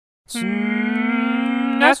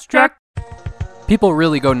SNESdrunk. People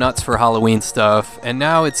really go nuts for Halloween stuff, and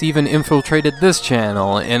now it's even infiltrated this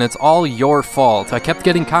channel, and it's all your fault. I kept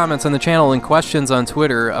getting comments on the channel and questions on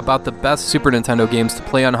Twitter about the best Super Nintendo games to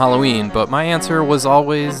play on Halloween, but my answer was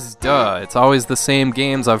always, duh. It's always the same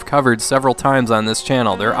games I've covered several times on this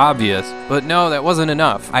channel. They're obvious. But no, that wasn't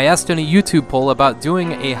enough. I asked in a YouTube poll about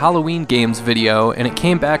doing a Halloween games video, and it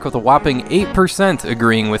came back with a whopping 8%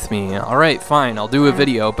 agreeing with me. Alright, fine, I'll do a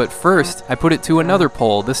video, but first, I put it to another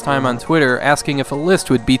poll, this time on Twitter, asking if a list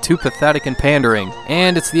would be too pathetic and pandering.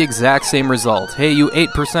 And it's the exact same result. Hey, you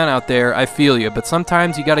 8% out there, I feel you, but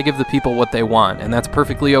sometimes you gotta give the people what they want, and that's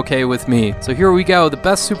perfectly okay with me. So here we go, the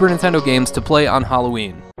best Super Nintendo games to play on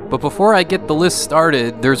Halloween. But before I get the list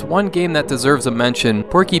started, there's one game that deserves a mention,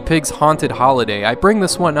 Porky Pig's Haunted Holiday. I bring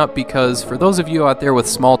this one up because, for those of you out there with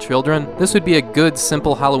small children, this would be a good,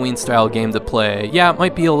 simple Halloween-style game to play. Yeah, it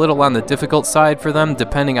might be a little on the difficult side for them,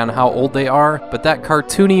 depending on how old they are, but that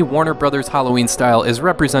cartoony Warner Brothers Halloween style is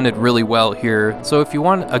represented really well here. So if you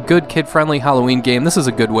want a good kid-friendly Halloween game, this is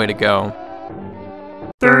a good way to go.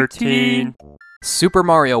 13. Super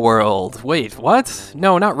Mario World. Wait, what?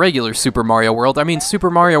 No, not regular Super Mario World. I mean Super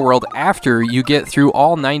Mario World after you get through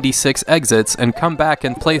all 96 exits and come back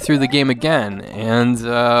and play through the game again. And,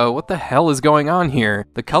 what the hell is going on here?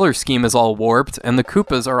 The color scheme is all warped, and the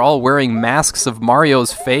Koopas are all wearing masks of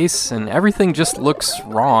Mario's face, and everything just looks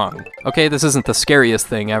wrong. Okay, this isn't the scariest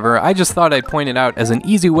thing ever. I just thought I'd point it out as an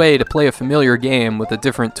easy way to play a familiar game with a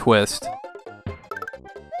different twist.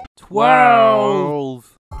 12.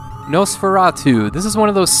 Nosferatu. This is one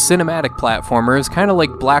of those cinematic platformers, kind of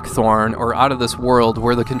like Blackthorn or Out of This World,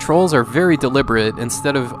 where the controls are very deliberate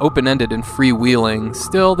instead of open-ended and freewheeling.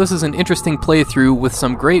 Still, this is an interesting playthrough with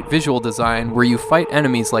some great visual design where you fight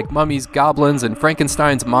enemies like mummies, goblins, and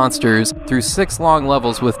Frankenstein's monsters through 6 long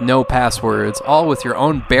levels with no passwords, all with your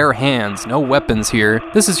own bare hands, no weapons here.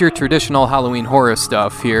 This is your traditional Halloween horror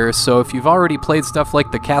stuff here, so if you've already played stuff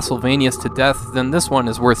like the Castlevanias to death, then this one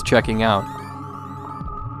is worth checking out.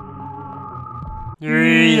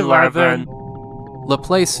 11. La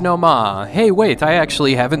Place No Ma. Hey, wait, I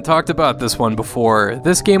actually haven't talked about this one before.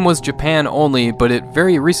 This game was Japan only, but it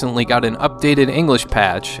very recently got an updated English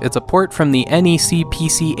patch. It's a port from the NEC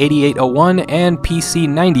PC 8801 and PC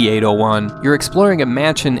 9801. You're exploring a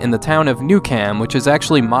mansion in the town of Newcam, which is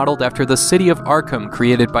actually modeled after the city of Arkham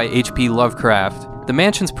created by H.P. Lovecraft. The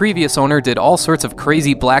mansion's previous owner did all sorts of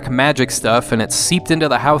crazy black magic stuff, and it seeped into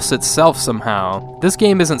the house itself somehow. This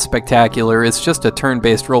game isn't spectacular, it's just a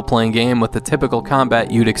turn-based role-playing game with the typical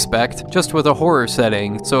combat you'd expect, just with a horror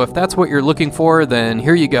setting, so if that's what you're looking for, then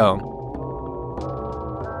here you go.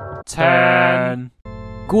 10.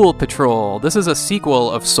 Ghoul Patrol. This is a sequel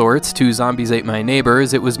of sorts to Zombies Ate My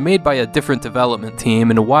Neighbors. It was made by a different development team,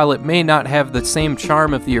 and while it may not have the same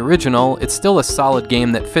charm of the original, it's still a solid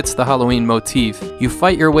game that fits the Halloween motif. You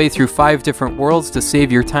fight your way through 5 different worlds to save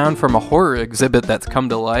your town from a horror exhibit that's come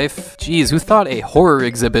to life. Geez, who thought a horror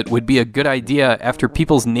exhibit would be a good idea after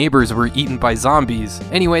people's neighbors were eaten by zombies?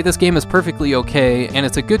 Anyway, this game is perfectly okay, and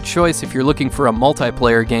it's a good choice if you're looking for a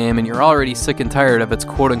multiplayer game and you're already sick and tired of its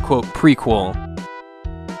quote-unquote prequel.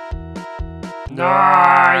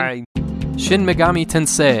 9. Shin Megami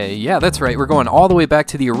Tensei. Yeah, that's right, we're going all the way back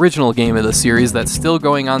to the original game of the series that's still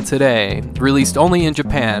going on today. Released only in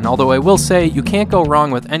Japan, although I will say you can't go wrong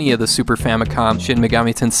with any of the Super Famicom Shin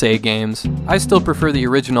Megami Tensei games. I still prefer the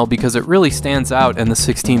original because it really stands out in the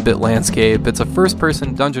 16-bit landscape. It's a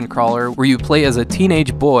first-person dungeon crawler where you play as a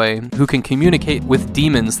teenage boy who can communicate with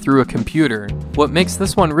demons through a computer. What makes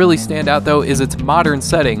this one really stand out though is its modern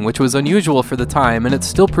setting, which was unusual for the time, and it's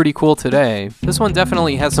still pretty cool today. This one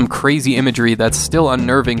definitely has some crazy imagery that's still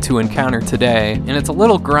unnerving to encounter today, and it's a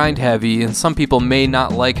little grind heavy, and some people may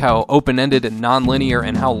not like how open-ended and non-linear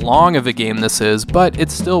and how long of a game this is, but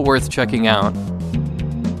it's still worth checking out.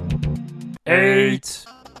 8.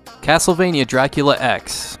 Castlevania Dracula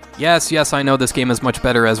X. Yes, I know this game is much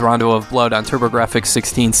better as Rondo of Blood on TurboGrafx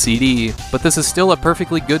 16 CD, but this is still a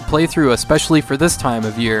perfectly good playthrough, especially for this time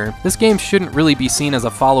of year. This game shouldn't really be seen as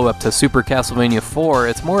a follow-up to Super Castlevania IV,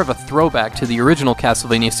 it's more of a throwback to the original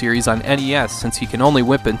Castlevania series on NES since you can only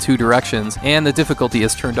whip in 2 directions, and the difficulty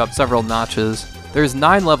is turned up several notches. There's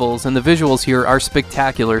 9 levels, and the visuals here are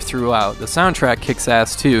spectacular throughout. The soundtrack kicks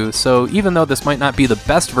ass too, so even though this might not be the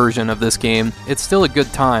best version of this game, it's still a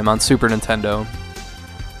good time on Super Nintendo.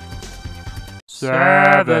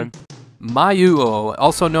 7. Majyuuou,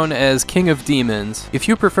 also known as King of Demons. If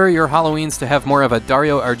you prefer your Halloweens to have more of a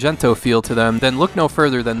Dario Argento feel to them, then look no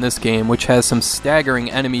further than this game, which has some staggering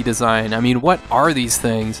enemy design. I mean, what are these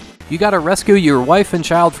things? You gotta rescue your wife and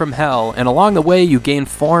child from hell, and along the way you gain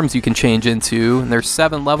forms you can change into, and there's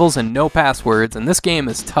 7 levels and no passwords, and this game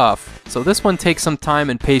is tough. So this one takes some time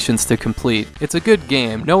and patience to complete. It's a good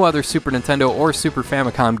game. No other Super Nintendo or Super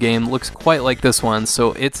Famicom game looks quite like this one,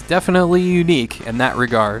 so it's definitely unique in that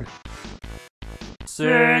regard.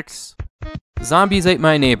 6. Zombies Ate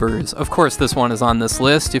My Neighbors. Of course this one is on this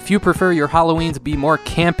list. If you prefer your Halloween to be more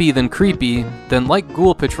campy than creepy, then like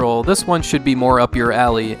Ghoul Patrol, this one should be more up your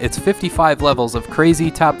alley. It's 55 levels of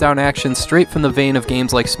crazy top-down action straight from the vein of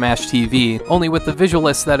games like Smash TV, only with the visual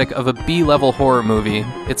aesthetic of a B-level horror movie.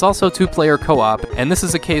 It's also 2-player co-op, and this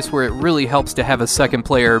is a case where it really helps to have a second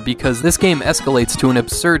player because this game escalates to an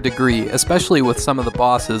absurd degree, especially with some of the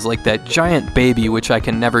bosses like that giant baby which I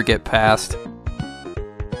can never get past.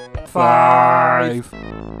 5.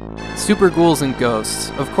 Super Ghouls and Ghosts.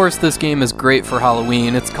 Of course this game is great for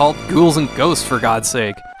Halloween, it's called Ghouls and Ghosts for God's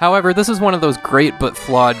sake. However, this is one of those great but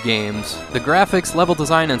flawed games. The graphics, level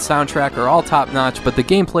design, and soundtrack are all top-notch, but the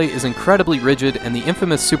gameplay is incredibly rigid and the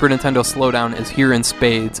infamous Super Nintendo slowdown is here in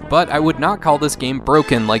spades. But I would not call this game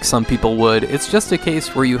broken like some people would. It's just a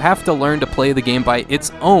case where you have to learn to play the game by its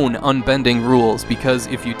own unbending rules, because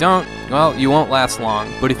if you don't, well, you won't last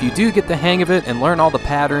long. But if you do get the hang of it and learn all the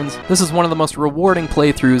patterns, this is one of the most rewarding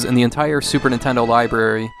playthroughs in the entire Super Nintendo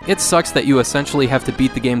library. It sucks that you essentially have to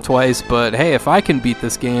beat the game twice, but hey, if I can beat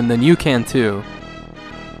this game, then you can too.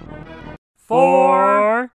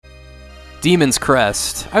 4. Demon's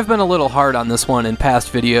Crest. I've been a little hard on this one in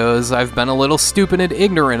past videos. I've been a little stupid and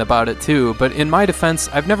ignorant about it too, but in my defense,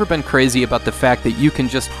 I've never been crazy about the fact that you can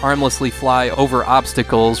just harmlessly fly over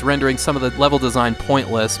obstacles, rendering some of the level design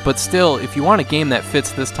pointless, but still, if you want a game that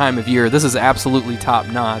fits this time of year, this is absolutely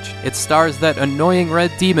top-notch. It stars that annoying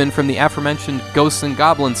red demon from the aforementioned Ghosts and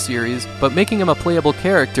Goblins series, but making him a playable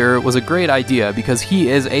character was a great idea because he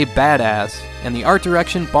is a badass. And the art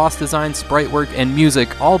direction, boss design, sprite work, and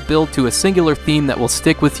music all build to a singular theme that will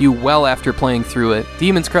stick with you well after playing through it.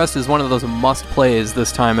 Demon's Crest is one of those must-plays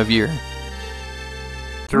this time of year.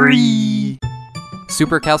 3.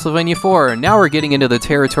 Super Castlevania IV. Now we're getting into the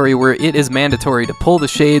territory where it is mandatory to pull the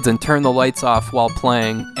shades and turn the lights off while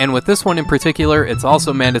playing. And with this one in particular, it's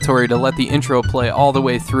also mandatory to let the intro play all the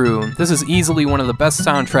way through. This is easily one of the best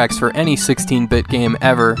soundtracks for any 16-bit game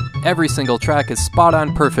ever. Every single track is spot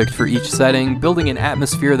on perfect for each setting, building an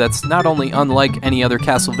atmosphere that's not only unlike any other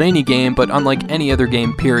Castlevania game, but unlike any other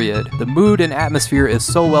game period. The mood and atmosphere is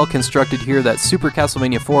so well constructed here that Super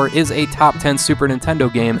Castlevania IV is a top 10 Super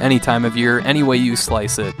Nintendo game any time of year, any way you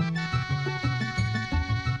slice it.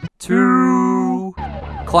 2.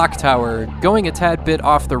 Clock Tower, going a tad bit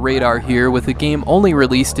off the radar here with the game only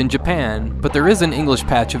released in Japan, but there is an English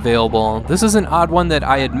patch available. This is an odd one that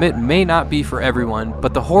I admit may not be for everyone,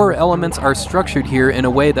 but the horror elements are structured here in a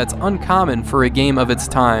way that's uncommon for a game of its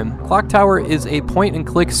time. Clock Tower is a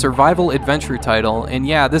point-and-click survival adventure title, and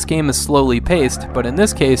yeah, this game is slowly paced, but in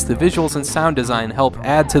this case, the visuals and sound design help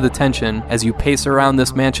add to the tension as you pace around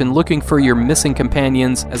this mansion looking for your missing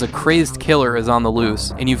companions as a crazed killer is on the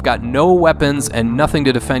loose, and you've got no weapons and nothing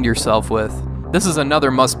to defend yourself with. This is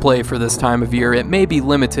another must-play for this time of year. It may be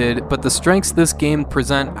limited, but the strengths this game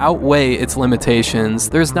present outweigh its limitations.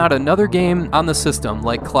 There's not another game on the system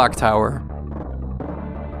like Clock Tower.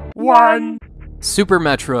 1. Super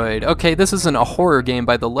Metroid. Okay, this isn't a horror game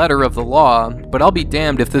by the letter of the law, but I'll be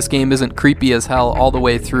damned if this game isn't creepy as hell all the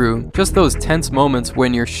way through. Just those tense moments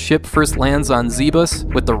when your ship first lands on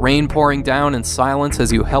Zebus, with the rain pouring down and silence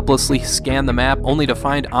as you helplessly scan the map only to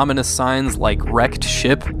find ominous signs like wrecked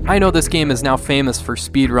ship. I know this game is now famous for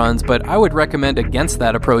speedruns, but I would recommend against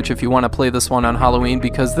that approach if you want to play this one on Halloween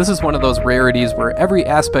because this is one of those rarities where every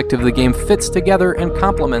aspect of the game fits together and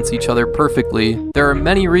complements each other perfectly. There are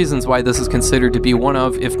many reasons why this is considered to be one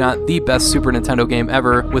of, if not the best Super Nintendo game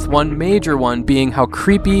ever, with one major one being how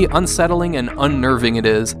creepy, unsettling, and unnerving it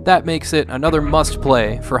is. That makes it another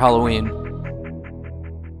must-play for Halloween.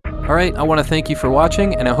 Alright, I want to thank you for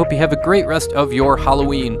watching, and I hope you have a great rest of your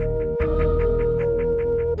Halloween.